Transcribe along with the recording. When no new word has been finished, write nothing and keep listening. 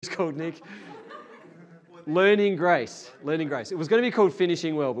It's called, Nick. Learning Grace. Learning Grace. It was going to be called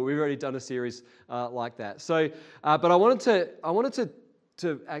Finishing Well, but we've already done a series like that. So, but I wanted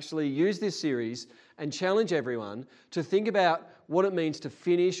to actually use this series and challenge everyone to think about what it means to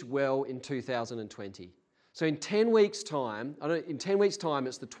finish well in 2020. So in 10 weeks' time,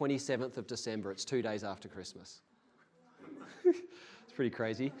 it's the 27th of December. It's 2 days after Christmas. It's pretty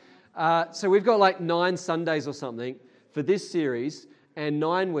crazy. So we've got like 9 Sundays or something for this series and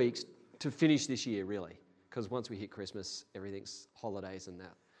 9 weeks to finish this year, really. Because once we hit Christmas, everything's holidays and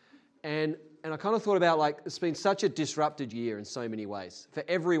that. And I kind of thought about, like, it's been such a disrupted year in so many ways. For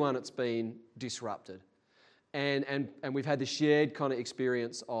everyone, it's been disrupted. And we've had the shared kind of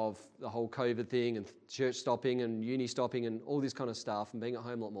experience of the whole COVID thing and church stopping and uni stopping and all this kind of stuff and being at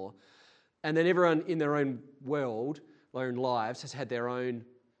home a lot more. And then everyone in their own world, their own lives, has had their own,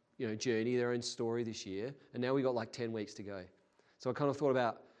 journey, their own story this year. And now we've got like 10 weeks to go. So I kind of thought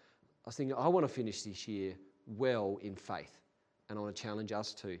about, I was thinking, I want to finish this year well in faith. And I want to challenge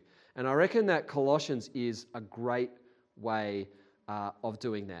us too. And I reckon that Colossians is a great way of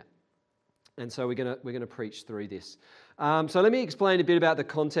doing that. And so we're going to preach through this. So let me explain a bit about the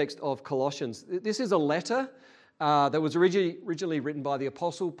context of Colossians. This is a letter that was originally written by the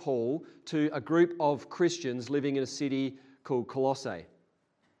Apostle Paul to a group of Christians living in a city called Colossae.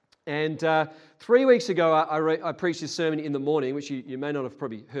 And 3 weeks ago, I preached this sermon in the morning, which you may not have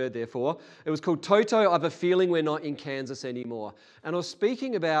probably heard therefore. It was called Toto, I've a Feeling We're Not in Kansas Anymore. And I was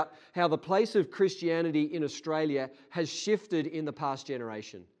speaking about how the place of Christianity in Australia has shifted in the past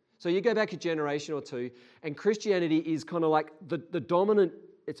generation. So you go back a generation or two, and Christianity is kind of like the dominant,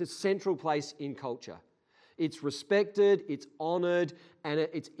 it's a central place in culture. It's respected, it's honoured, and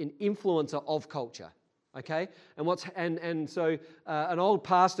it's an influencer of culture. Okay, and so an old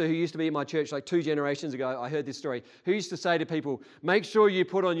pastor who used to be in my church like 2 generations ago, I heard this story, who used to say to people, make sure you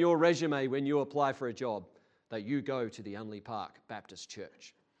put on your resume when you apply for a job that you go to the Unley Park Baptist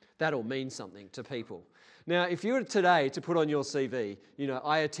Church. That'll mean something to people. Now, if you were today to put on your CV,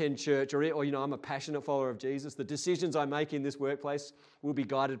 I attend church or I'm a passionate follower of Jesus, the decisions I make in this workplace will be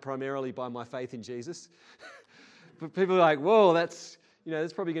guided primarily by my faith in Jesus. But people are like, whoa, that's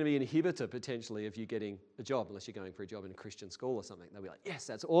probably going to be an inhibitor potentially of you getting a job, unless you're going for a job in a Christian school or something. They'll be like, yes,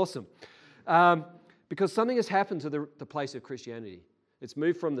 that's awesome. Because something has happened to the place of Christianity. It's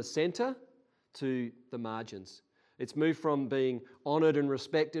moved from the centre to the margins. It's moved from being honoured and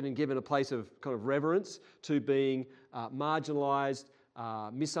respected and given a place of kind of reverence to being marginalised,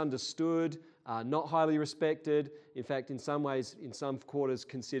 misunderstood, not highly respected. In fact, in some ways, in some quarters,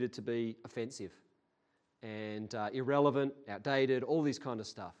 considered to be offensive and irrelevant, outdated, all this kind of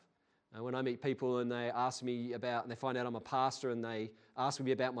stuff. When I meet people and they ask me about, and they find out I'm a pastor and they ask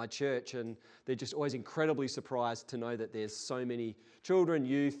me about my church, and they're just always incredibly surprised to know that there's so many children,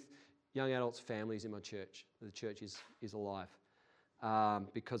 youth, young adults, families in my church. The church is alive.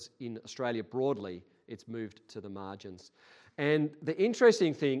 Because in Australia broadly, it's moved to the margins. And the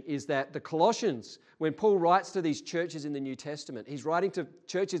interesting thing is that the Colossians, when Paul writes to these churches in the New Testament, he's writing to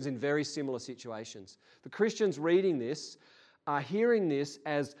churches in very similar situations. The Christians reading this are hearing this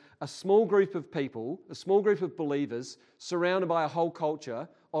as a small group of people, a small group of believers, surrounded by a whole culture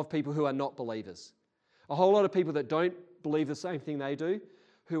of people who are not believers. A whole lot of people that don't believe the same thing they do,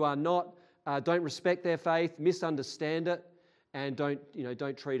 who are not, don't respect their faith, misunderstand it, and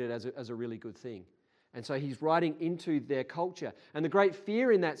don't treat it as a really good thing. And so he's writing into their culture. And the great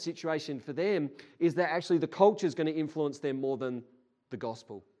fear in that situation for them is that actually the culture is going to influence them more than the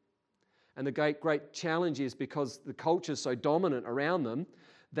gospel. And the great challenge is because the culture is so dominant around them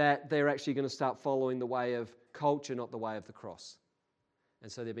that they're actually going to start following the way of culture, not the way of the cross.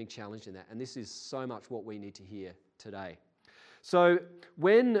 And so they're being challenged in that. And this is so much what we need to hear today. So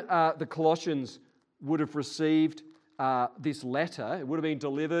when the Colossians would have received this letter, it would have been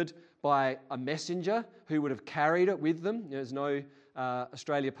delivered by a messenger who would have carried it with them. There's no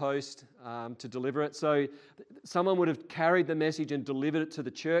Australia Post to deliver it. So someone would have carried the message and delivered it to the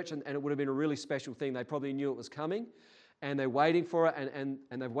church, and it would have been a really special thing. They probably knew it was coming, and they're waiting for it, and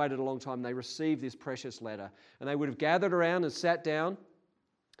they've waited a long time. They received this precious letter, and they would have gathered around and sat down,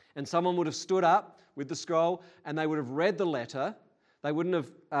 and someone would have stood up with the scroll, and they would have read the letter. They wouldn't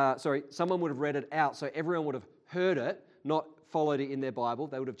have, someone would have read it out, so everyone would have heard it, not followed it in their Bible.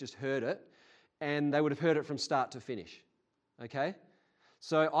 They would have just heard it, and they would have heard it from start to finish. Okay?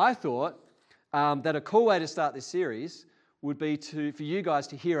 So I thought that a cool way to start this series would be for you guys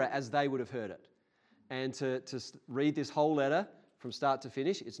to hear it as they would have heard it, and to read this whole letter from start to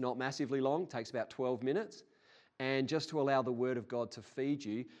finish. It's not massively long, it takes about 12 minutes, and just to allow the Word of God to feed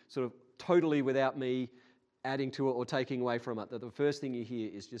you, sort of totally without me adding to it or taking away from it, that the first thing you hear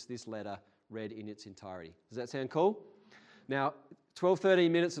is just this letter read in its entirety. Does that sound cool? Now, 12,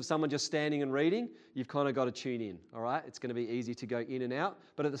 13 minutes of someone just standing and reading, you've kind of got to tune in, all right? It's going to be easy to go in and out.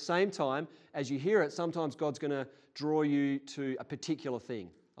 But at the same time, as you hear it, sometimes God's going to draw you to a particular thing.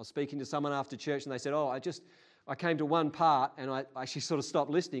 I was speaking to someone after church and they said, I came to one part and I actually sort of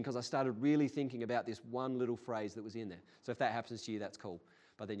stopped listening because I started really thinking about this one little phrase that was in there. So if that happens to you, that's cool.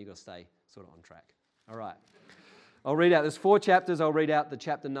 But then you've got to stay sort of on track. All right. I'll read out, there's 4 chapters. I'll read out the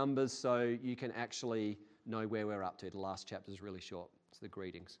chapter numbers so you can actually know where we're up to. The last chapter is really short. It's the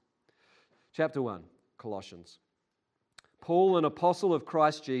greetings. Chapter 1, Colossians. Paul, an apostle of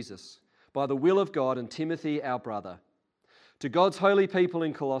Christ Jesus, by the will of God, and Timothy, our brother, to God's holy people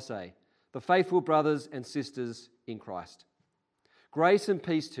in Colossae, the faithful brothers and sisters in Christ. Grace and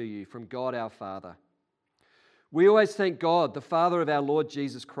peace to you from God our Father. We always thank God, the Father of our Lord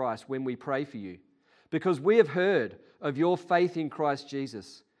Jesus Christ, when we pray for you, because we have heard of your faith in Christ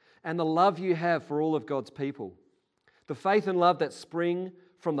Jesus and the love you have for all of God's people, the faith and love that spring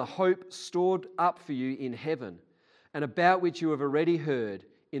from the hope stored up for you in heaven and about which you have already heard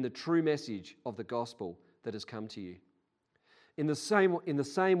in the true message of the gospel that has come to you. In the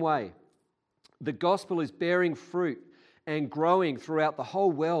same way, the gospel is bearing fruit and growing throughout the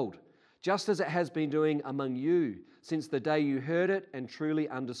whole world, just as it has been doing among you since the day you heard it and truly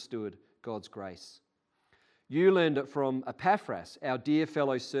understood God's grace. You learned it from Epaphras, our dear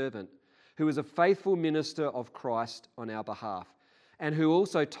fellow servant, who is a faithful minister of Christ on our behalf, and who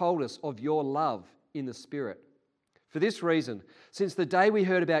also told us of your love in the Spirit. For this reason, since the day we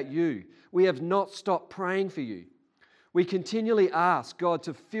heard about you, we have not stopped praying for you. We continually ask God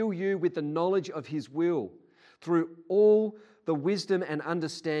to fill you with the knowledge of His will through all the wisdom and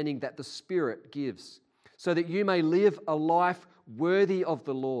understanding that the Spirit gives, so that you may live a life worthy of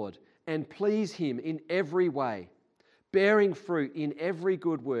the Lord and please Him in every way, bearing fruit in every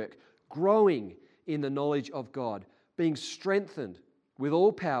good work, growing in the knowledge of God, being strengthened with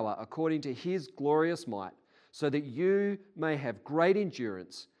all power according to His glorious might, so that you may have great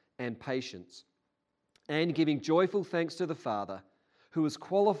endurance and patience, and giving joyful thanks to the Father, who has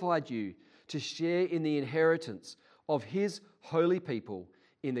qualified you to share in the inheritance of His holy people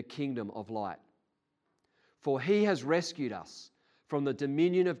in the kingdom of light. For He has rescued us from the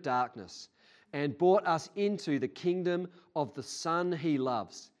dominion of darkness and brought us into the kingdom of the Son He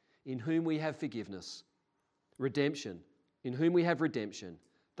loves, in whom we have forgiveness, redemption, in whom we have redemption,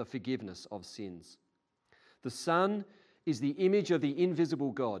 the forgiveness of sins. The Son is the image of the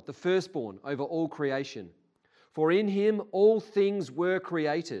invisible God, the firstborn over all creation. For in Him all things were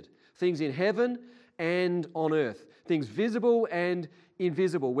created, things in heaven and on earth, things visible and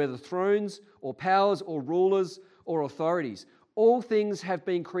invisible, whether thrones or powers or rulers or authorities. All things have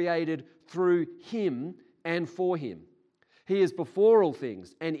been created through Him and for Him. He is before all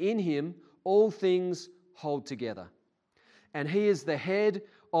things, and in Him all things hold together. And He is the head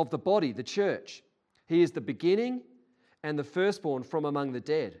of the body, the church. He is the beginning and the firstborn from among the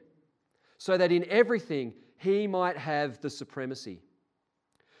dead, so that in everything He might have the supremacy.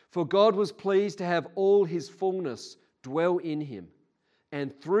 For God was pleased to have all His fullness dwell in Him,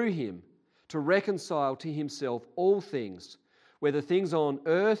 and through Him to reconcile to Himself all things, whether things on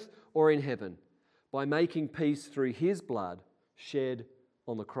earth or in heaven, by making peace through His blood shed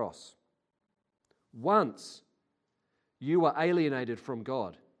on the cross. Once you were alienated from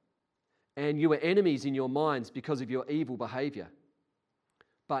God, and you were enemies in your minds because of your evil behavior.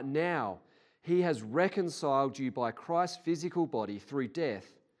 But now He has reconciled you by Christ's physical body through death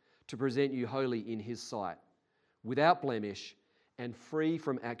to present you holy in His sight, without blemish and free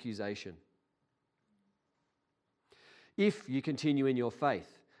from accusation. If you continue in your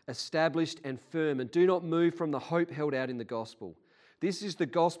faith, established and firm, and do not move from the hope held out in the gospel. This is the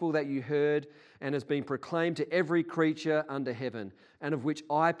gospel that you heard and has been proclaimed to every creature under heaven, and of which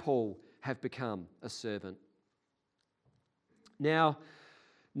I, Paul, have become a servant. Now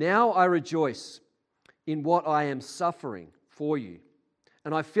I rejoice in what I am suffering for you,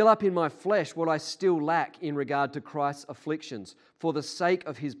 and I fill up in my flesh what I still lack in regard to Christ's afflictions for the sake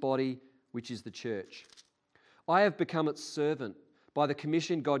of His body, which is the church. I have become its servant by the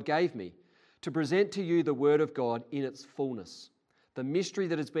commission God gave me to present to you the word of God in its fullness, the mystery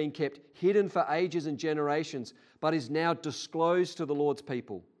that has been kept hidden for ages and generations, but is now disclosed to the Lord's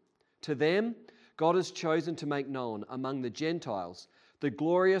people. To them, God has chosen to make known among the Gentiles the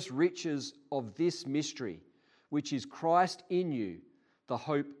glorious riches of this mystery, which is Christ in you, the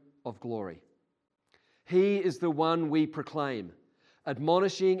hope of glory. He is the one we proclaim,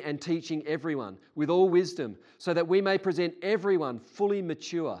 admonishing and teaching everyone with all wisdom, so that we may present everyone fully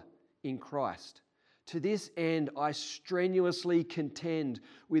mature in Christ. To this end, I strenuously contend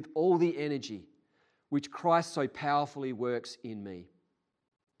with all the energy which Christ so powerfully works in me.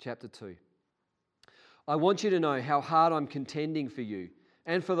 Chapter 2. I want you to know how hard I'm contending for you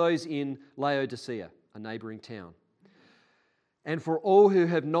and for those in Laodicea, a neighbouring town, and for all who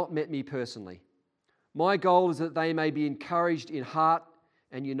have not met me personally. My goal is that they may be encouraged in heart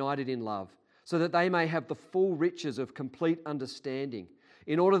and united in love, so that they may have the full riches of complete understanding,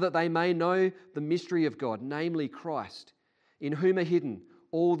 in order that they may know the mystery of God, namely Christ, in whom are hidden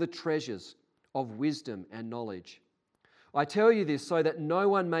all the treasures of wisdom and knowledge. I tell you this so that no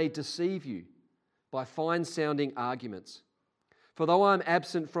one may deceive you by fine-sounding arguments. For though I am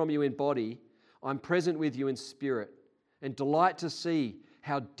absent from you in body, I am present with you in spirit, and delight to see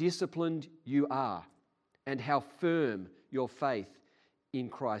how disciplined you are and how firm your faith in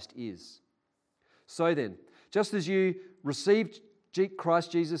Christ is. So then, just as you received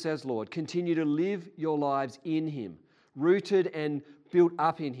Christ Jesus as Lord, continue to live your lives in him, rooted and built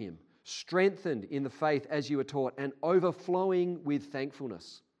up in him, strengthened in the faith as you were taught, and overflowing with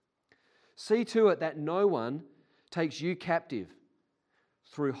thankfulness. See to it that no one takes you captive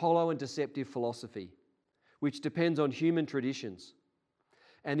through hollow and deceptive philosophy, which depends on human traditions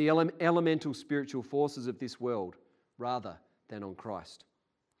and the elemental spiritual forces of this world, rather than on Christ.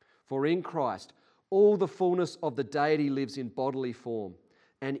 For in Christ, all the fullness of the deity lives in bodily form,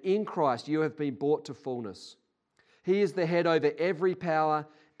 and in Christ you have been brought to fullness. He is the head over every power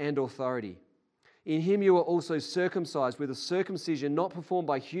and authority. In him you are also circumcised with a circumcision not performed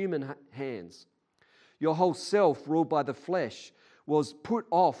by human hands. Your whole self, ruled by the flesh, was put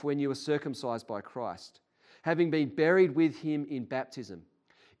off when you were circumcised by Christ, having been buried with him in baptism,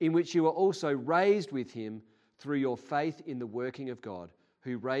 in which you were also raised with him through your faith in the working of God,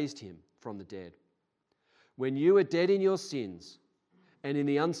 who raised him from the dead. When you were dead in your sins and in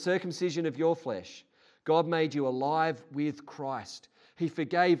the uncircumcision of your flesh, God made you alive with Christ. He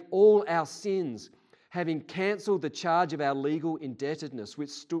forgave all our sins, having cancelled the charge of our legal indebtedness, which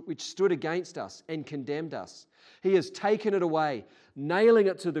stood against us and condemned us. He has taken it away, nailing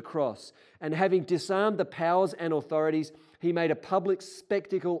it to the cross, and having disarmed the powers and authorities, he made a public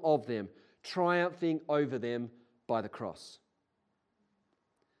spectacle of them, triumphing over them by the cross.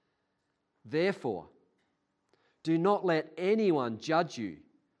 Therefore, do not let anyone judge you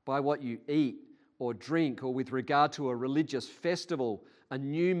by what you eat or drink, or with regard to a religious festival, a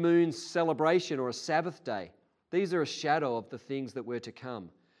new moon celebration, or a Sabbath day. These are a shadow of the things that were to come.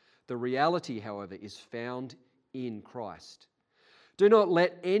 The reality, however, is found in Christ. Do not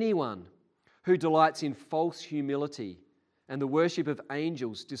let anyone who delights in false humility and the worship of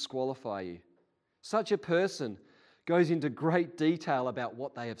angels disqualify you. Such a person goes into great detail about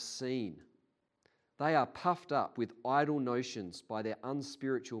what they have seen. They are puffed up with idle notions by their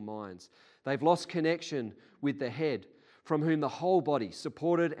unspiritual minds. They've lost connection with the head, from whom the whole body,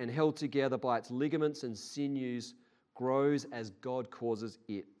 supported and held together by its ligaments and sinews, grows as God causes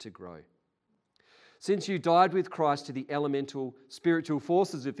it to grow. Since you died with Christ to the elemental spiritual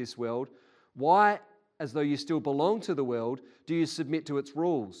forces of this world, why, as though you still belong to the world, do you submit to its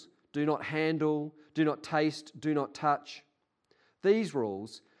rules? Do not handle, do not taste, do not touch. These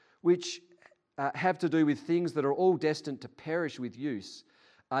rules, which have to do with things that are all destined to perish with use,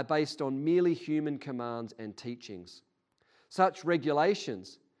 are based on merely human commands and teachings. Such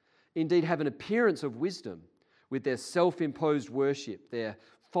regulations indeed have an appearance of wisdom, with their self-imposed worship, their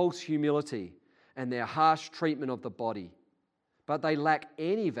false humility, and their harsh treatment of the body, but they lack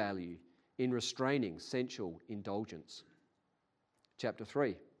any value in restraining sensual indulgence. Chapter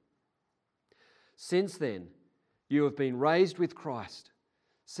 3. Since then, you have been raised with Christ.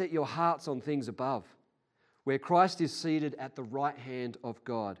 Set your hearts on things above, where Christ is seated at the right hand of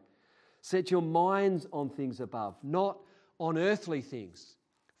God. Set your minds on things above, not on earthly things.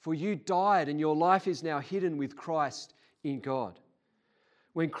 For you died, and your life is now hidden with Christ in God.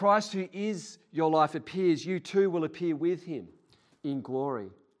 When Christ, who is your life, appears, you too will appear with him in glory.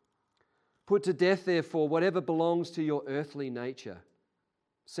 Put to death, therefore, whatever belongs to your earthly nature: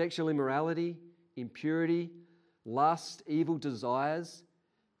 sexual immorality, impurity, lust, evil desires,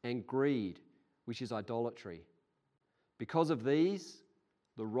 and greed, which is idolatry. Because of these,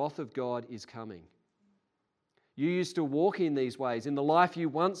 the wrath of God is coming. You used to walk in these ways in the life you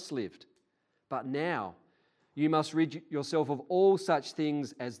once lived, but now you must rid yourself of all such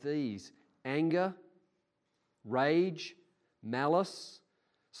things as these: anger, rage, malice,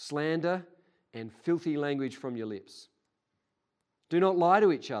 slander, and filthy language from your lips. Do not lie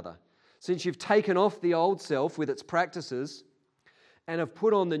to each other, since you've taken off the old self with its practices and have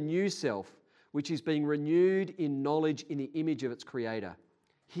put on the new self, which is being renewed in knowledge in the image of its Creator.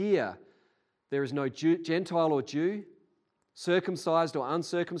 Here, There is no Gentile or Jew, circumcised or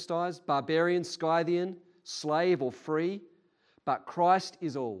uncircumcised, barbarian, Scythian, slave or free, but Christ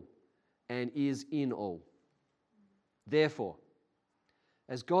is all and is in all. Therefore,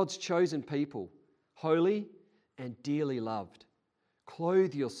 as God's chosen people, holy and dearly loved,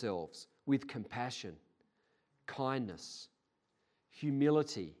 clothe yourselves with compassion, kindness,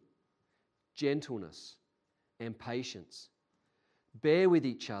 humility, gentleness, and patience. Bear with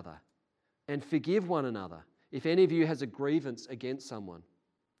each other and forgive one another if any of you has a grievance against someone.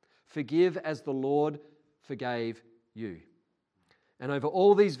 Forgive as the Lord forgave you. And over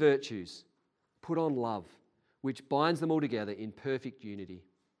all these virtues, put on love, which binds them all together in perfect unity.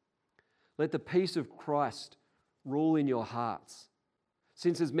 Let the peace of Christ rule in your hearts,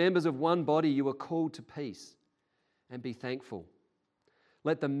 since as members of one body you are called to peace, and be thankful.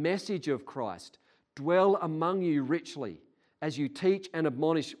 Let the message of Christ dwell among you richly as you teach and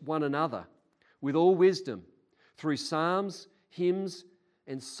admonish one another with all wisdom through psalms, hymns,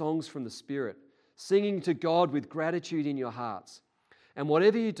 and songs from the Spirit, singing to God with gratitude in your hearts. And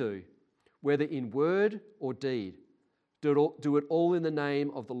whatever you do, whether in word or deed, do it all in the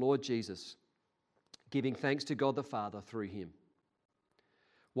name of the Lord Jesus, giving thanks to God the Father through him.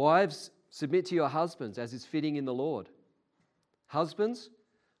 Wives, submit to your husbands as is fitting in the Lord. Husbands,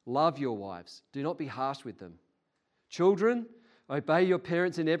 love your wives. Do not be harsh with them. Children, obey your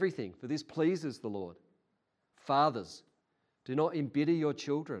parents in everything, for this pleases the Lord. Fathers, do not embitter your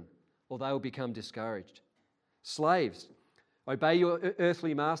children, or they will become discouraged. Slaves, obey your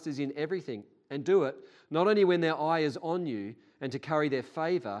earthly masters in everything, and do it not only when their eye is on you and to curry their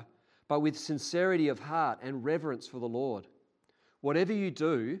favour, but with sincerity of heart and reverence for the Lord. Whatever you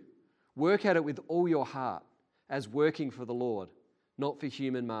do, work at it with all your heart, as working for the Lord, not for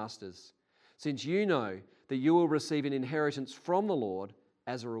human masters, since you know that you will receive an inheritance from the Lord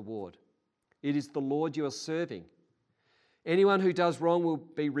as a reward. It is the Lord you are serving. Anyone who does wrong will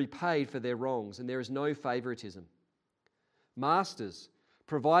be repaid for their wrongs, and there is no favoritism. Masters,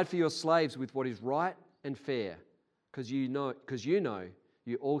 provide for your slaves with what is right and fair, because you know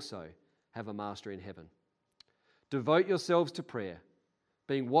you also have a master in heaven. Devote yourselves to prayer,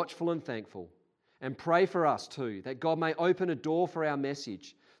 being watchful and thankful, and pray for us too, that God may open a door for our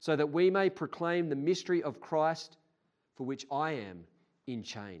message, so that we may proclaim the mystery of Christ, for which I am in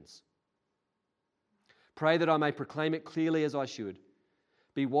chains. Pray that I may proclaim it clearly as I should.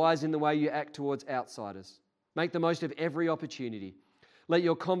 Be wise in the way you act towards outsiders. Make the most of every opportunity. Let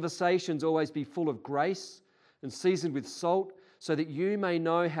your conversations always be full of grace and seasoned with salt, so that you may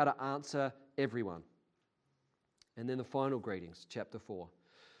know how to answer everyone. And then the final greetings, chapter 4.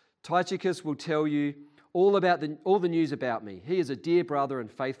 Tychicus will tell you all the news about me. He is a dear brother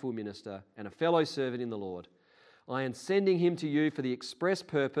and faithful minister and a fellow servant in the Lord. I am sending him to you for the express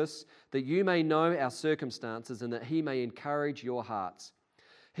purpose that you may know our circumstances and that he may encourage your hearts.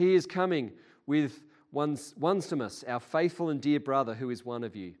 He is coming with Onesimus, our faithful and dear brother, who is one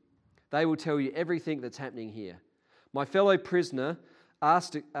of you. They will tell you everything that's happening here. My fellow prisoner,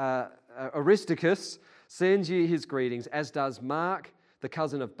 Aristarchus, sends you his greetings, as does Mark, the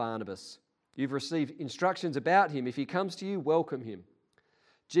cousin of Barnabas. You've received instructions about him. If he comes to you, welcome him.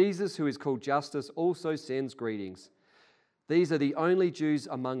 Jesus, who is called Justus, also sends greetings. These are the only Jews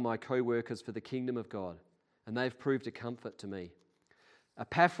among my co-workers for the kingdom of God, and they've proved a comfort to me.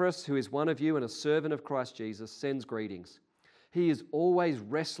 Epaphras, who is one of you and a servant of Christ Jesus, sends greetings. He is always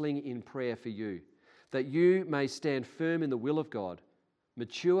wrestling in prayer for you, that you may stand firm in the will of God,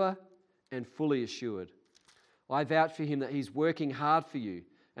 mature and fully assured. I vouch for him that he's working hard for you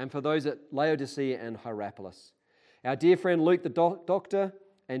and for those at Laodicea and Hierapolis. Our dear friend Luke the doctor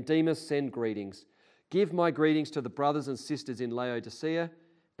and Demas send greetings. Give my greetings to the brothers and sisters in Laodicea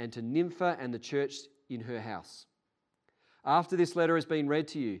and to Nympha and the church in her house. After this letter has been read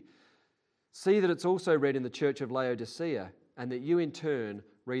to you, see that it's also read in the church of Laodicea, and that you in turn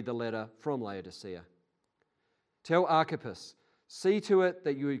read the letter from Laodicea. Tell Archippus, see to it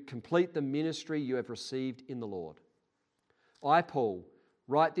that you complete the ministry you have received in the Lord. I, Paul,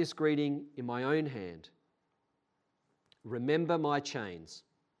 write this greeting in my own hand. Remember my chains.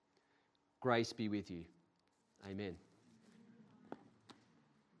 Grace be with you. Amen.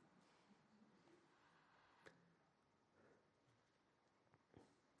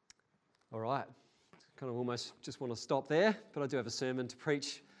 All right. Kind of almost just want to stop there, but I do have a sermon to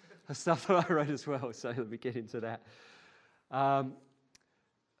preach, the stuff that I wrote as well, so let me get into that. I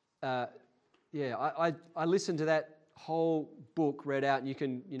listened to that whole book read out, and you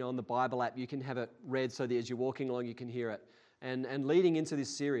can, on the Bible app, you can have it read so that as you're walking along, you can hear it. And leading into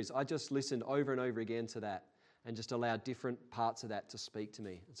this series, I just listened over and over again to that. and just allow different parts of that to speak to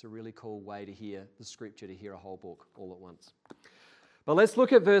me. It's a really cool way to hear the scripture, to hear a whole book all at once. But let's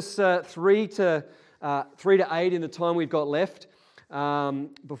look at verse 3 to 8 in the time we've got left,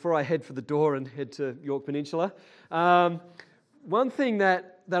 before I head for the door and head to York Peninsula. One thing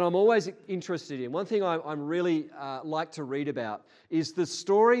that I'm always interested in, one thing I'm really like to read about, is the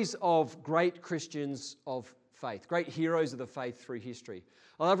stories of great Christians of faith, great heroes of the faith through history.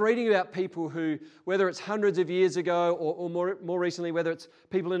 I love reading about people who, whether it's hundreds of years ago or more recently, whether it's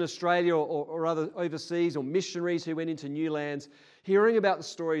people in Australia or other overseas, or missionaries who went into new lands, hearing about the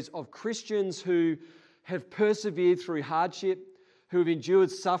stories of Christians who have persevered through hardship, who have endured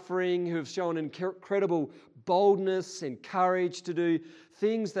suffering, who have shown incredible boldness and courage to do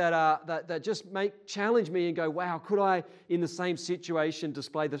things that just challenge me and go, wow, could I, in the same situation,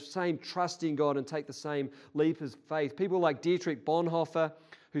 display the same trust in God and take the same leap of faith? People like Dietrich Bonhoeffer,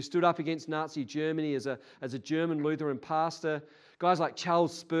 who stood up against Nazi Germany as a German Lutheran pastor. Guys like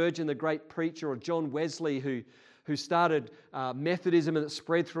Charles Spurgeon, the great preacher, or John Wesley, who started Methodism and it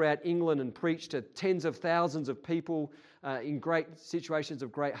spread throughout England and preached to tens of thousands of people in great situations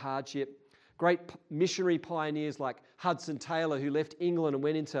of great hardship. Great missionary pioneers like Hudson Taylor, who left England and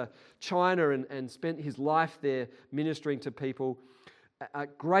went into China and spent his life there ministering to people.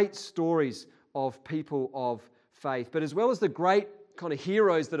 Great stories of people of faith. But as well as the great kind of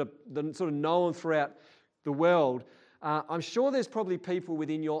heroes that are sort of known throughout the world, I'm sure there's probably people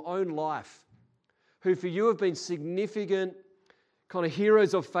within your own life who for you have been significant kind of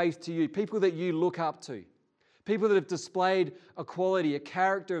heroes of faith to you, people that you look up to. People that have displayed a quality, a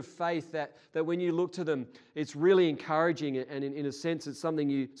character of faith that when you look to them, it's really encouraging, and in a sense, it's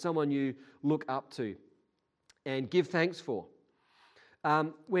someone you look up to and give thanks for.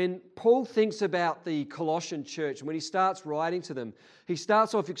 When Paul thinks about the Colossian church, and when he starts writing to them, he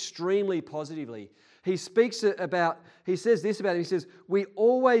starts off extremely positively. He says this about them. He says, we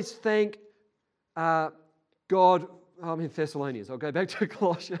always thank God. I'm in Thessalonians. I'll go back to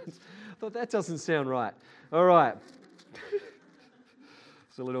Colossians. I thought that doesn't sound right. All right.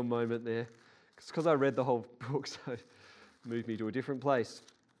 It's a little moment there. It's because I read the whole book, so it moved me to a different place.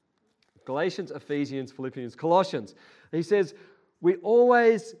 Galatians, Ephesians, Philippians, Colossians. He says, we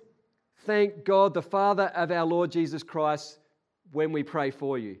always thank God, the Father of our Lord Jesus Christ, when we pray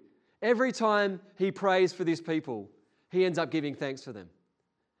for you. Every time he prays for these people, he ends up giving thanks for them.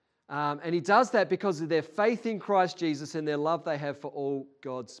 And he does that because of their faith in Christ Jesus and their love they have for all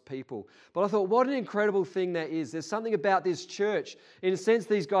God's people. But I thought, what an incredible thing that is. There's something about this church. In a sense,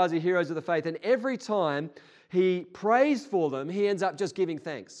 these guys are heroes of the faith. And every time he prays for them, he ends up just giving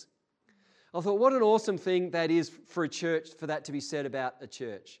thanks. I thought, what an awesome thing that is for a church, for that to be said about a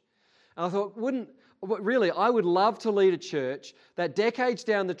church. And I thought, I would love to lead a church that decades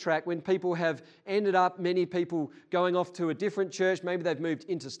down the track, when people have ended up, many people going off to a different church, maybe they've moved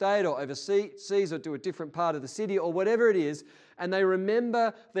interstate or overseas or to a different part of the city or whatever it is, and they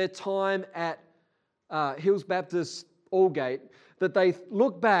remember their time at Hills Baptist Aldgate, that they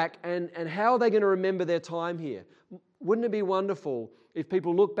look back and how are they going to remember their time here? Wouldn't it be wonderful if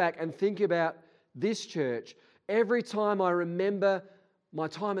people look back and think about this church? Every time I remember my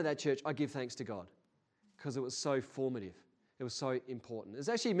time at that church, I give thanks to God, because it was so formative. It was so important. There's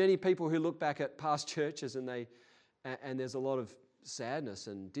actually many people who look back at past churches and there's a lot of sadness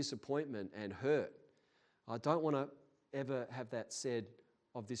and disappointment and hurt. I don't want to ever have that said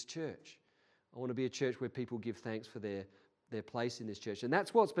of this church. I want to be a church where people give thanks for their place in this church. And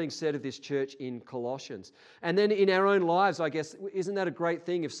that's what's being said of this church in Colossians. And then in our own lives, I guess, isn't that a great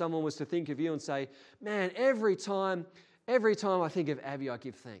thing if someone was to think of you and say, man, every time I think of Abby, I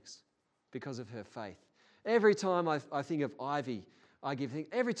give thanks because of her faith. Every time I think of Ivy, I give thanks.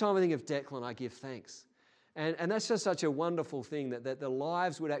 Every time I think of Declan, I give thanks. And that's just such a wonderful thing that the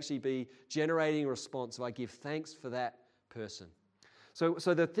lives would actually be generating a response of I give thanks for that person. So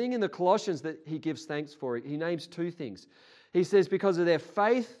the thing in the Colossians that he gives thanks for, he names two things. He says because of their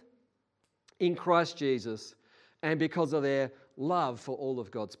faith in Christ Jesus and because of their love for all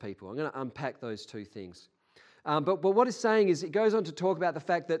of God's people. I'm going to unpack those two things. But what it's saying is it goes on to talk about the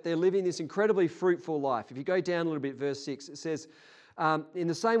fact that they're living this incredibly fruitful life. If you go down a little bit, verse 6, it says, in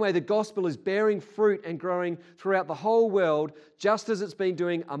the same way the gospel is bearing fruit and growing throughout the whole world, just as it's been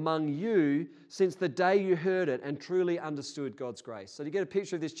doing among you since the day you heard it and truly understood God's grace. So to get a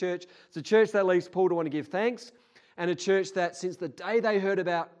picture of this church, it's a church that leads Paul to want to give thanks, and a church that since the day they heard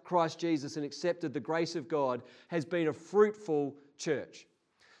about Christ Jesus and accepted the grace of God has been a fruitful church.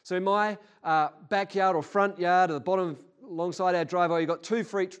 So in my backyard or front yard at the bottom alongside our driveway, you've got two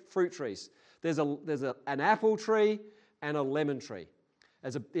fruit trees. There's an apple tree and a lemon tree.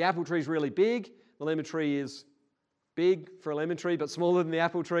 The apple tree is really big, the lemon tree is big for a lemon tree, but smaller than the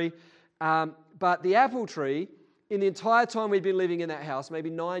apple tree. But the apple tree, in the entire time we've been living in that house, maybe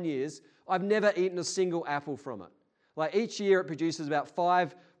 9 years, I've never eaten a single apple from it. Like each year it produces about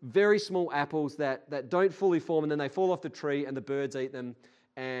 5 very small apples that don't fully form, and then they fall off the tree and the birds eat them,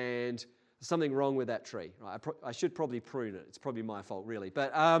 and there's something wrong with that tree. Right? I should probably prune it. It's probably my fault, really.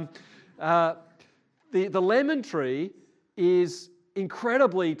 But the lemon tree is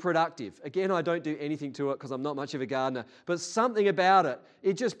incredibly productive. Again, I don't do anything to it because I'm not much of a gardener, but something about it,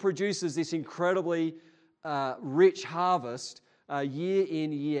 it just produces this incredibly rich harvest year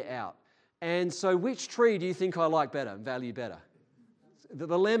in, year out. And so which tree do you think I like better and value better?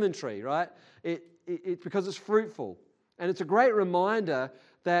 The lemon tree, right? It's because it's fruitful. And it's a great reminder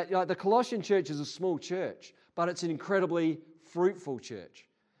that the Colossian church is a small church, but it's an incredibly fruitful church.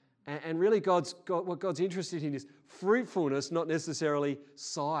 And really what God's interested in is fruitfulness, not necessarily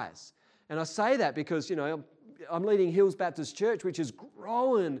size. And I say that because, I'm leading Hills Baptist Church, which has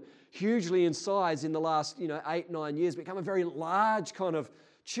grown hugely in size in the last, 8-9 years, become a very large kind of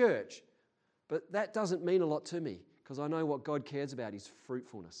church. But that doesn't mean a lot to me because I know what God cares about is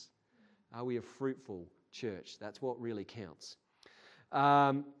fruitfulness. Are we a fruitful church? That's what really counts.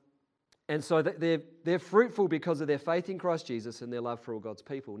 And so they're fruitful because of their faith in Christ Jesus and their love for all God's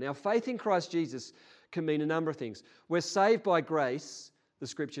people. Now, faith in Christ Jesus can mean a number of things. We're saved by grace, the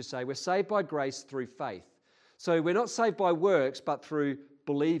scriptures say. We're saved by grace through faith. So we're not saved by works, but through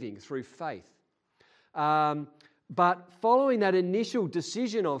believing, through faith. But following that initial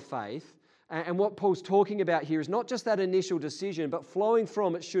decision of faith, and what Paul's talking about here is not just that initial decision, but flowing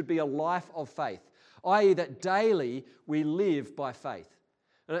from it should be a life of faith, i.e. that daily we live by faith.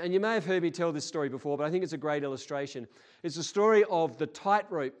 And you may have heard me tell this story before, but I think it's a great illustration. It's the story of the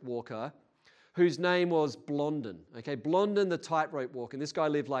tightrope walker whose name was Blondin. Okay, Blondin, the tightrope walker. And this guy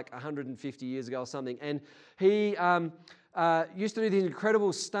lived like 150 years ago or something. And he used to do these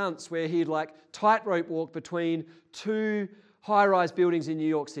incredible stunts where he'd like tightrope walk between 2 high-rise buildings in New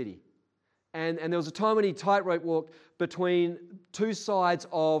York City. And there was a time when he tightrope walked between 2 sides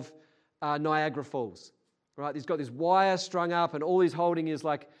of Niagara Falls. Right, he's got this wire strung up, and all he's holding is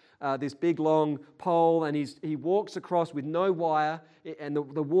like this big long pole, and he walks across with no wire, and the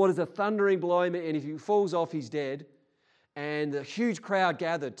waters are thundering below him, and if he falls off, he's dead. And a huge crowd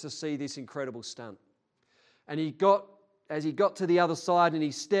gathered to see this incredible stunt. And as he got to the other side and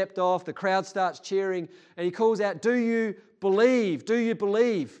he stepped off, the crowd starts cheering, and he calls out, "Do you believe? Do you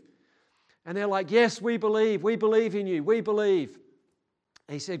believe?" And they're like, "Yes, we believe in you, we believe."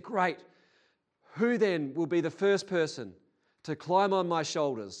 And he said, "Great. Who then will be the first person to climb on my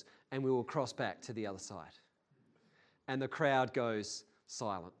shoulders and we will cross back to the other side?" And the crowd goes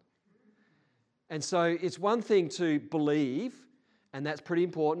silent. And so it's one thing to believe, and that's pretty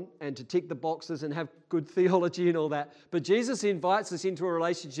important, and to tick the boxes and have good theology and all that. But Jesus invites us into a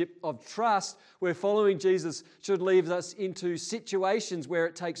relationship of trust where following Jesus should lead us into situations where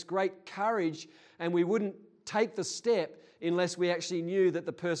it takes great courage, and we wouldn't take the step unless we actually knew that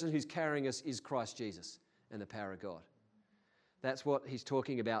the person who's carrying us is Christ Jesus and the power of God. That's what he's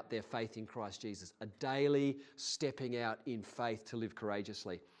talking about, their faith in Christ Jesus, a daily stepping out in faith to live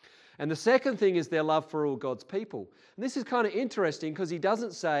courageously. And the second thing is their love for all God's people. And this is kind of interesting because he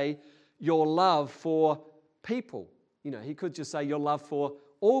doesn't say your love for people. He could just say your love for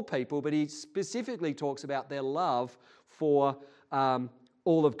all people, but he specifically talks about their love for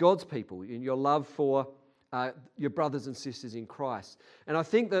all of God's people, your love for your brothers and sisters in Christ. And I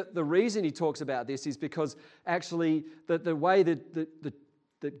think that the reason he talks about this is because actually the way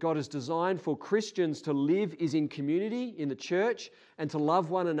that God has designed for Christians to live is in community, in the church, and to love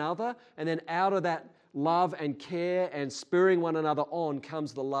one another. And then out of that love and care and spurring one another on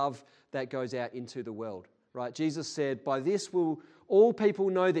comes the love that goes out into the world. Right? Jesus said, "By this will all people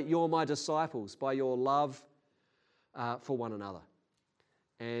know that you're my disciples, by your love for one another."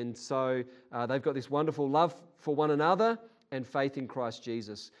 And so they've got this wonderful love for one another and faith in Christ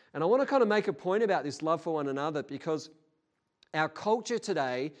Jesus. And I want to kind of make a point about this love for one another because our culture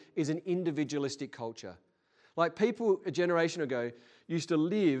today is an individualistic culture. Like people a generation ago used to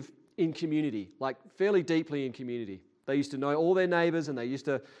live in community, like fairly deeply in community. They used to know all their neighbours and they used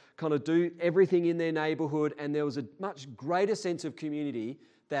to kind of do everything in their neighbourhood, and there was a much greater sense of community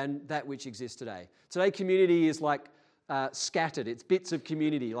than that which exists today. Today community is like scattered. It's bits of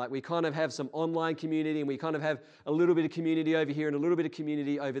community. Like we kind of have some online community and we kind of have a little bit of community over here and a little bit of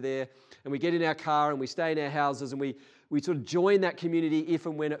community over there. And we get in our car and we stay in our houses and we sort of join that community if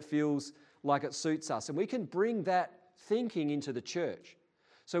and when it feels like it suits us. And we can bring that thinking into the church.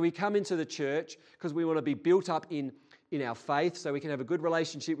 So we come into the church because we want to be built up in our faith so we can have a good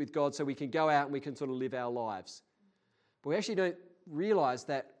relationship with God so we can go out and we can sort of live our lives. But we actually don't realize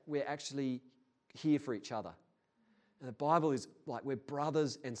that we're actually here for each other. And the Bible is like we're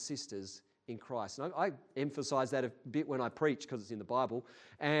brothers and sisters in Christ. And I emphasize that a bit when I preach because it's in the Bible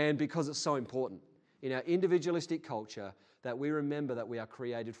and because it's so important in our individualistic culture that we remember that we are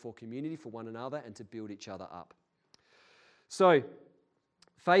created for community, for one another, and to build each other up. So,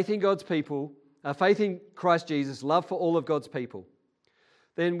 faith in God's people, faith in Christ Jesus, love for all of God's people.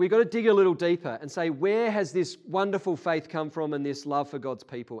 Then we've got to dig a little deeper and say, where has this wonderful faith come from and this love for God's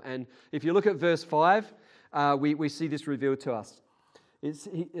people? And if you look at verse 5, we see this revealed to us.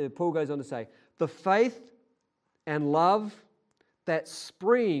 Paul goes on to say, the faith and love that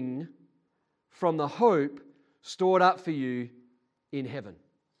spring from the hope stored up for you in heaven.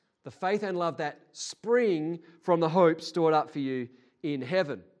 The faith and love that spring from the hope stored up for you in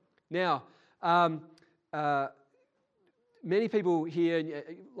heaven. Now, many people here,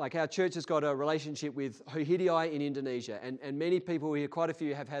 like our church has got a relationship with Hohidai in Indonesia, and many people here, quite a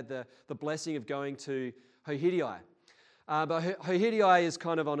few, have had the blessing of going to Hohidai. But Hohidai is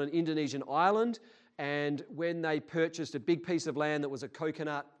kind of on an Indonesian island, and when they purchased a big piece of land that was a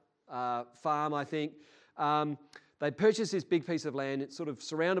coconut farm, I think, they purchased this big piece of land. It's sort of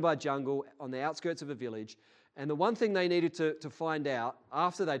surrounded by jungle on the outskirts of a village, and the one thing they needed to find out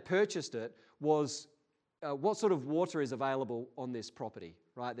after they purchased it was what sort of water is available on this property,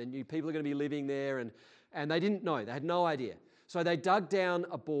 right? They knew people are going to be living there, and they didn't know. They had no idea. So they dug down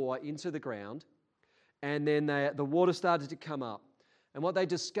a bore into the ground, and then the water started to come up. And what they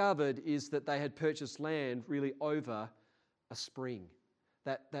discovered is that they had purchased land really over a spring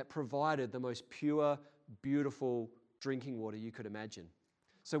that provided the most pure, beautiful drinking water you could imagine.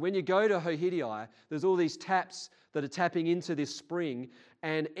 So when you go to Hohidai, there's all these taps that are tapping into this spring,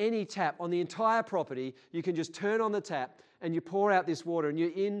 and any tap on the entire property, you can just turn on the tap and you pour out this water. And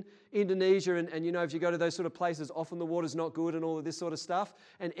you're in Indonesia, and you know, if you go to those sort of places, often the water's not good and all of this sort of stuff.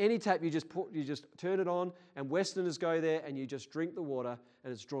 And any tap, you just turn it on, and Westerners go there and you just drink the water,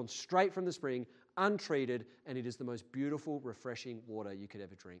 and it's drawn straight from the spring, untreated, and it is the most beautiful, refreshing water you could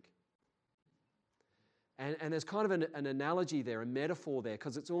ever drink. And there's kind of an analogy there, a metaphor there,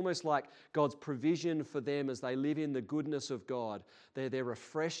 because it's almost like God's provision for them as they live in the goodness of God. They're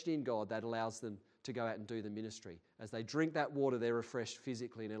refreshed in God. That allows them to go out and do the ministry. As they drink that water, they're refreshed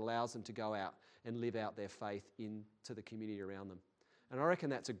physically, and it allows them to go out and live out their faith into the community around them. And I reckon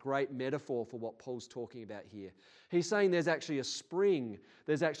that's a great metaphor for what Paul's talking about here. He's saying there's actually a spring,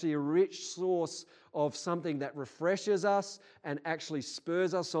 there's actually a rich source of something that refreshes us and actually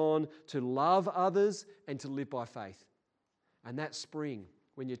spurs us on to love others and to live by faith. And that spring,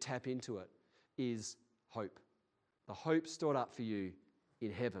 when you tap into it, is hope. The hope stored up for you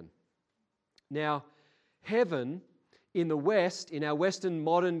in heaven. Now, heaven in the West, in our Western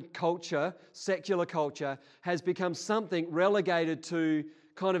modern culture, secular culture, has become something relegated to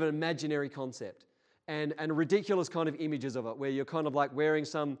kind of an imaginary concept and ridiculous kind of images of it, where you're kind of like wearing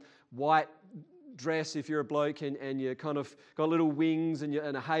some white dress if you're a bloke, and you kind of got little wings and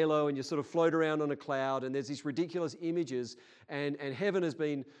a halo, and you sort of float around on a cloud, and there's these ridiculous images, and heaven has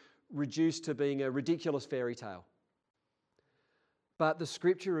been reduced to being a ridiculous fairy tale. But the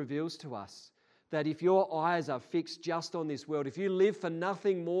Scripture reveals to us that if your eyes are fixed just on this world, if you live for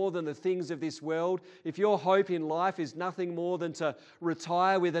nothing more than the things of this world, if your hope in life is nothing more than to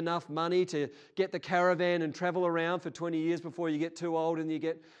retire with enough money to get the caravan and travel around for 20 years before you get too old and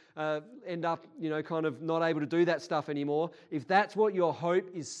you end up, kind of not able to do that stuff anymore, if that's what your hope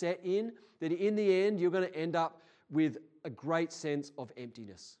is set in, then in the end you're going to end up with a great sense of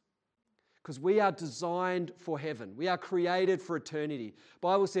emptiness. Because we are designed for heaven. We are created for eternity. The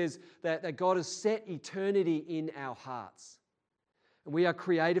Bible says that God has set eternity in our hearts. And we are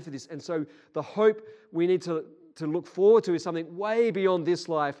created for this. And so the hope we need to look forward to is something way beyond this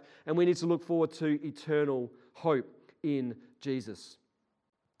life, and we need to look forward to eternal hope in Jesus.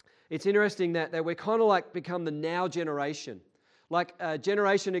 It's interesting that we're kind of like become the now generation. Like a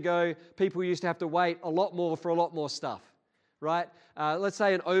generation ago, people used to have to wait a lot more for a lot more stuff. Right? Let's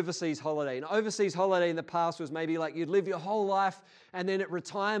say an overseas holiday. An overseas holiday in the past was maybe like you'd live your whole life, and then at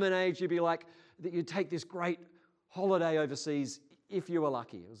retirement age, you'd be like, that you'd take this great holiday overseas if you were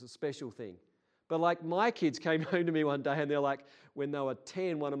lucky. It was a special thing. But like my kids came home to me one day, and they're like, when they were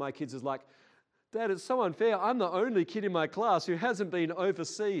 10, one of my kids was like, Dad, it's so unfair. I'm the only kid in my class who hasn't been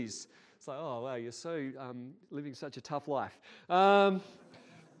overseas. It's like, oh, wow, you're so living such a tough life.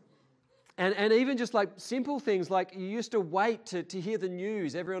 And even just like simple things, like you used to wait to hear the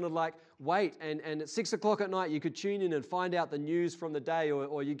news. Everyone would like wait, and at 6 o'clock at night you could tune in and find out the news from the day,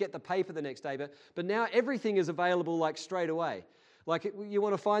 or you get the paper the next day. But now everything is available like straight away. Like you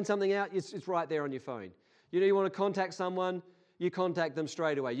want to find something out, it's right there on your phone. You want to contact someone, you contact them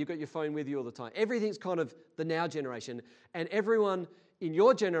straight away. You've got your phone with you all the time. Everything's kind of the now generation. And everyone in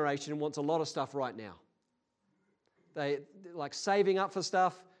your generation wants a lot of stuff right now. They like saving up for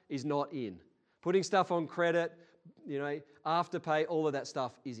stuff is not in. Putting stuff on credit, Afterpay, all of that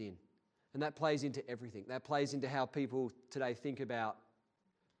stuff is in. And that plays into everything. That plays into how people today think about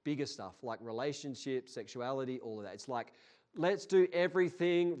bigger stuff like relationships, sexuality, all of that. It's like, let's do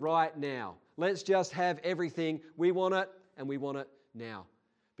everything right now. Let's just have everything. We want it, and we want it now.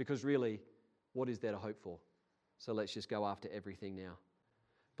 Because really, what is there to hope for? So let's just go after everything now.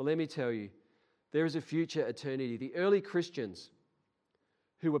 But let me tell you, there is a future eternity. The early Christians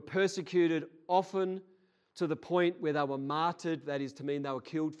who were persecuted often to the point where they were martyred, that is to mean they were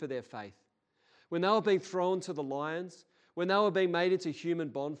killed for their faith. When they were being thrown to the lions, when they were being made into human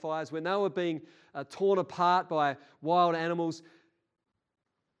bonfires, when they were being torn apart by wild animals,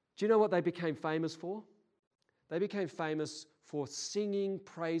 do you know what they became famous for? They became famous for singing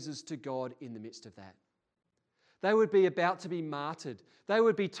praises to God in the midst of that. They would be about to be martyred. They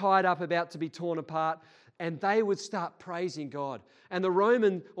would be tied up, about to be torn apart, and they would start praising God. And the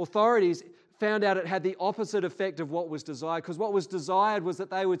Roman authorities found out it had the opposite effect of what was desired, because what was desired was that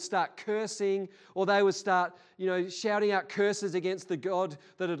they would start cursing, or they would start, shouting out curses against the God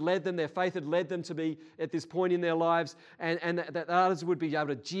that had led them. Their faith had led them to be at this point in their lives, and that others would be able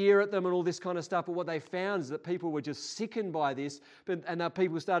to jeer at them and all this kind of stuff. But what they found is that people were just sickened by this, and that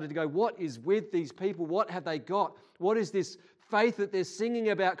people started to go, what is with these people? What have they got? What is this faith that they're singing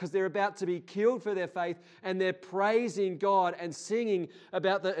about, because they're about to be killed for their faith, and they're praising God and singing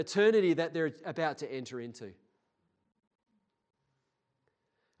about the eternity that they're about to enter into.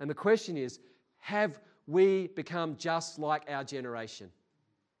 And the question is, have we become just like our generation,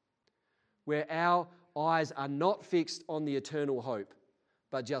 where our eyes are not fixed on the eternal hope,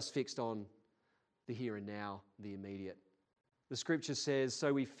 but just fixed on the here and now, the immediate? The scripture says,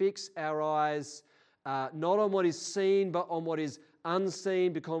 so we fix our eyes not on what is seen, but on what is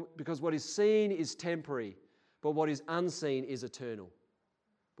unseen, because what is seen is temporary, but what is unseen is eternal.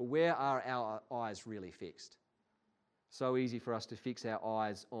 But where are our eyes really fixed? So easy for us to fix our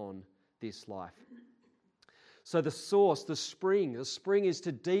eyes on this life. So the source, the spring is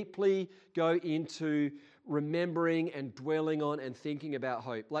to deeply go into remembering and dwelling on and thinking about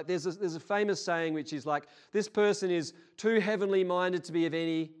hope. Like there's a famous saying which is like, this person is too heavenly minded to be of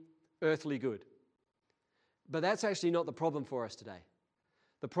any earthly good. But that's actually not the problem for us today.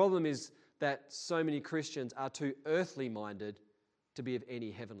 The problem is that so many Christians are too earthly minded to be of any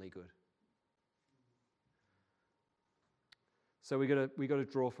heavenly good. So we got to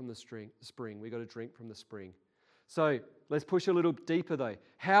draw from the spring. We got to drink from the spring. So let's push a little deeper though.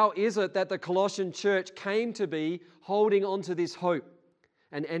 How is it that the Colossian church came to be holding on to this hope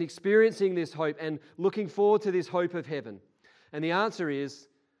and experiencing this hope and looking forward to this hope of heaven? And the answer is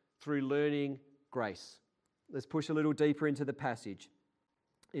through learning grace. Let's push a little deeper into the passage.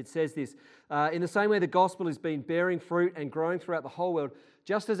 It says this, in the same way the gospel has been bearing fruit and growing throughout the whole world,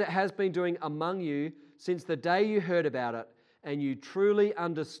 just as it has been doing among you since the day you heard about it and you truly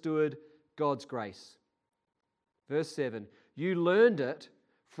understood God's grace. Verse 7, you learned it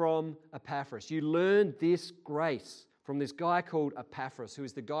from Epaphras. You learned this grace from this guy called Epaphras, who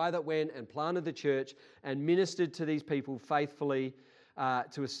is the guy that went and planted the church and ministered to these people faithfully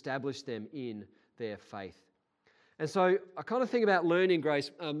to establish them in their faith. And so I kind of think about learning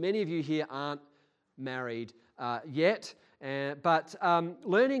grace. Many of you here aren't married yet, but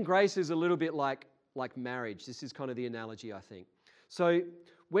learning grace is a little bit like marriage. This is kind of the analogy, I think. So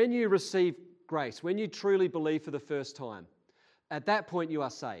when you receive grace, when you truly believe for the first time, at that point you are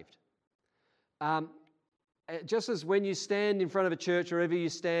saved. Just as when you stand in front of a church, wherever you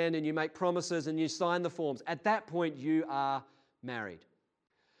stand, and you make promises and you sign the forms, at that point you are married.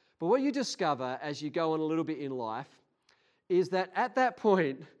 But what you discover as you go on a little bit in life is that at that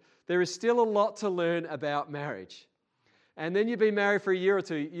point, there is still a lot to learn about marriage. And then you've been married for a year or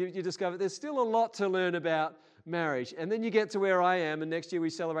two, you discover there's still a lot to learn about marriage. And then you get to where I am, and next year we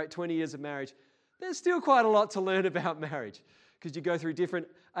celebrate 20 years of marriage. There's still quite a lot to learn about marriage, because you go through different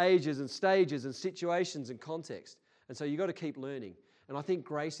ages and stages and situations and context. And so you've got to keep learning. And I think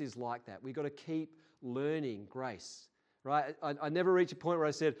grace is like that. We've got to keep learning grace. Right? I never reached a point where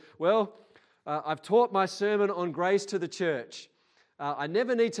I said, well, I've taught my sermon on grace to the church. I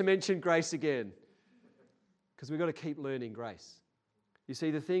never need to mention grace again, because we've got to keep learning grace. You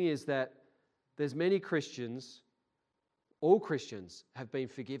see, the thing is that there's many Christians, all Christians have been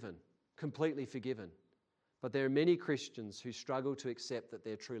forgiven, completely forgiven. But there are many Christians who struggle to accept that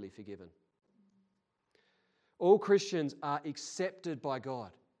they're truly forgiven. All Christians are accepted by God,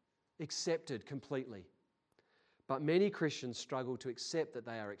 accepted completely. but many Christians struggle to accept that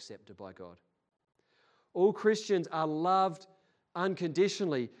they are accepted by God. All Christians are loved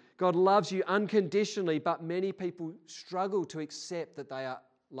unconditionally. God loves you unconditionally, but many people struggle to accept that they are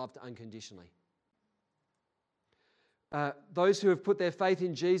loved unconditionally. Those who have put their faith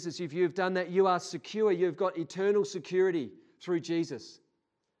in Jesus, if you have done that, you are secure. You've got eternal security through Jesus.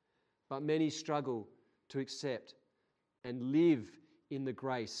 But many struggle to accept and live in the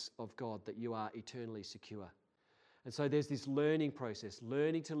grace of God that you are eternally secure. And so there's this learning process,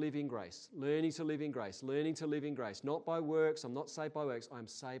 learning to live in grace, learning to live in grace, learning to live in grace. Not by works, I'm not saved by works, I'm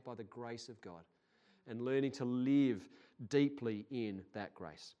saved by the grace of God. And learning to live deeply in that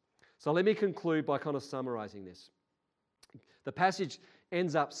grace. So let me conclude by kind of summarizing this. The passage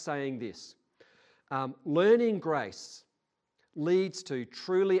ends up saying this. Learning grace leads to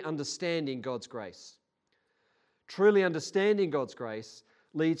truly understanding God's grace. Truly understanding God's grace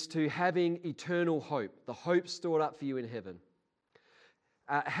leads to having eternal hope, the hope stored up for you in heaven.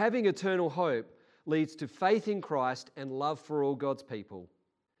 Having eternal hope leads to faith in Christ and love for all God's people.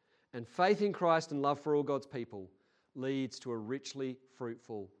 And faith in Christ and love for all God's people leads to a richly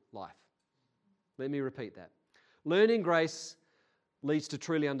fruitful life. Let me repeat that. Learning grace leads to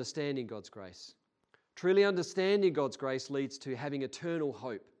truly understanding God's grace. Truly understanding God's grace leads to having eternal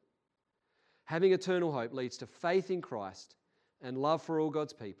hope. Having eternal hope leads to faith in Christ and love for all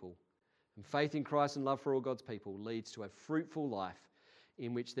God's people. And faith in Christ and love for all God's people leads to a fruitful life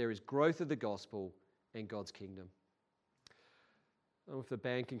in which there is growth of the gospel and God's kingdom. I don't know if the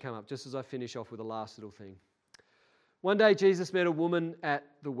band can come up just as I finish off with the last little thing. One day Jesus met a woman at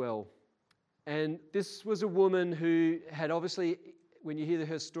the well. And this was a woman who had obviously, when you hear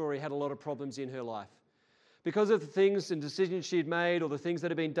her story, had a lot of problems in her life. Because of the things and decisions she had made or the things that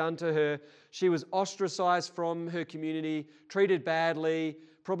had been done to her, she was ostracized from her community, treated badly,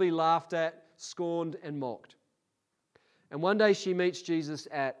 probably laughed at, scorned and mocked. And one day she meets Jesus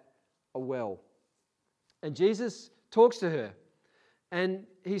at a well. And Jesus talks to her. And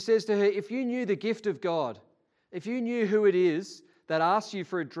he says to her, if you knew the gift of God, if you knew who it is that asks you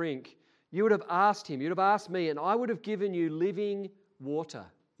for a drink, you would have asked him, you'd have asked me, and I would have given you living water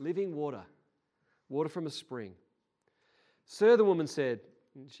from a spring. Sir, the woman said,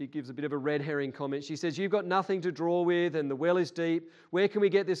 and she gives a bit of a red herring comment. She says, you've got nothing to draw with and the well is deep. Where can we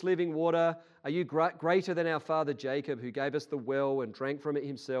get this living water? Are you greater than our father Jacob, who gave us the well and drank from it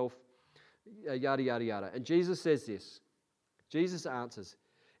himself? Yada, yada, yada. And Jesus says this. Jesus answers,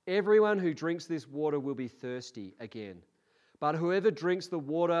 everyone who drinks this water will be thirsty again. But whoever drinks the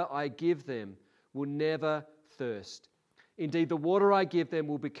water I give them will never thirst. Indeed, the water I give them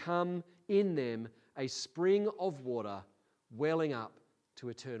will become in them a spring of water welling up to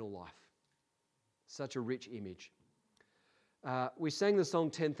eternal life. Such a rich image. We sang the song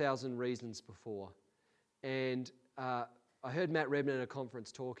 10,000 Reasons before. And I heard Matt Redman at a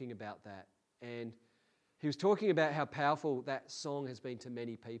conference talking about that. And he was talking about how powerful that song has been to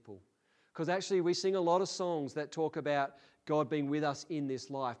many people. Because actually we sing a lot of songs that talk about God being with us in this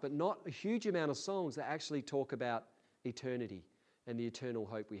life, but not a huge amount of songs that actually talk about eternity and the eternal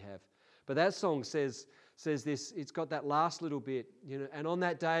hope we have. But that song says this, it's got that last little bit, and on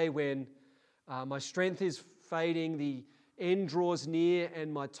that day when my strength is fading, the end draws near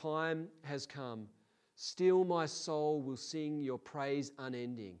and my time has come, still my soul will sing your praise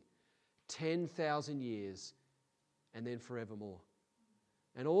unending, 10,000 years and then forevermore.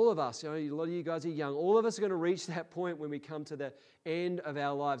 And all of us, a lot of you guys are young, all of us are going to reach that point when we come to the end of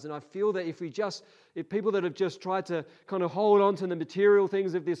our lives. And I feel that if people that have just tried to kind of hold on to the material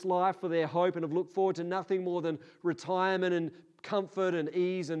things of this life for their hope and have looked forward to nothing more than retirement and comfort and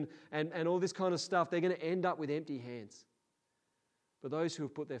ease and all this kind of stuff, they're going to end up with empty hands. But those who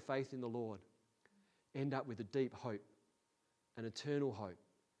have put their faith in the Lord end up with a deep hope, an eternal hope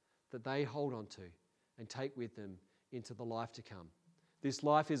that they hold on to and take with them into the life to come. This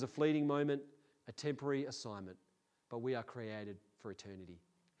life is a fleeting moment, a temporary assignment, but we are created for eternity.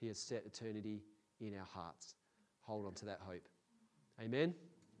 He has set eternity in our hearts. Hold on to that hope. Amen?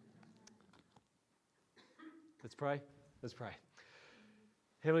 Let's pray. Let's pray.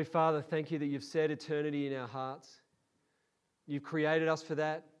 Heavenly Father, thank you that you've set eternity in our hearts. You've created us for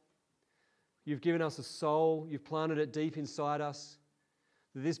that. You've given us a soul. You've planted it deep inside us.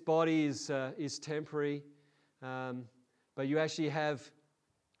 This body is temporary. But you actually have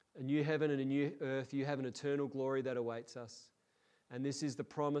a new heaven and a new earth. You have an eternal glory that awaits us. And this is the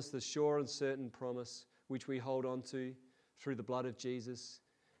promise, the sure and certain promise, which we hold on to through the blood of Jesus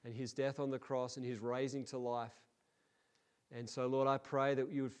and his death on the cross and his raising to life. And so, Lord, I pray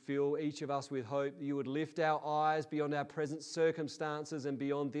that you would fill each of us with hope, that you would lift our eyes beyond our present circumstances and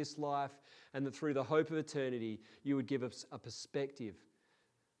beyond this life, and that through the hope of eternity, you would give us a perspective,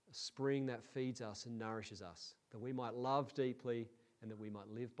 a spring that feeds us and nourishes us, that we might love deeply and that we might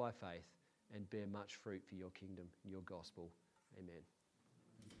live by faith and bear much fruit for your kingdom and your gospel. Amen.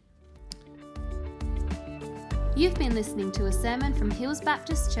 You've been listening to a sermon from Hills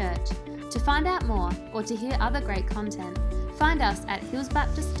Baptist Church. To find out more or to hear other great content, find us at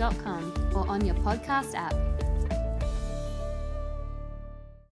hillsbaptist.com or on your podcast app.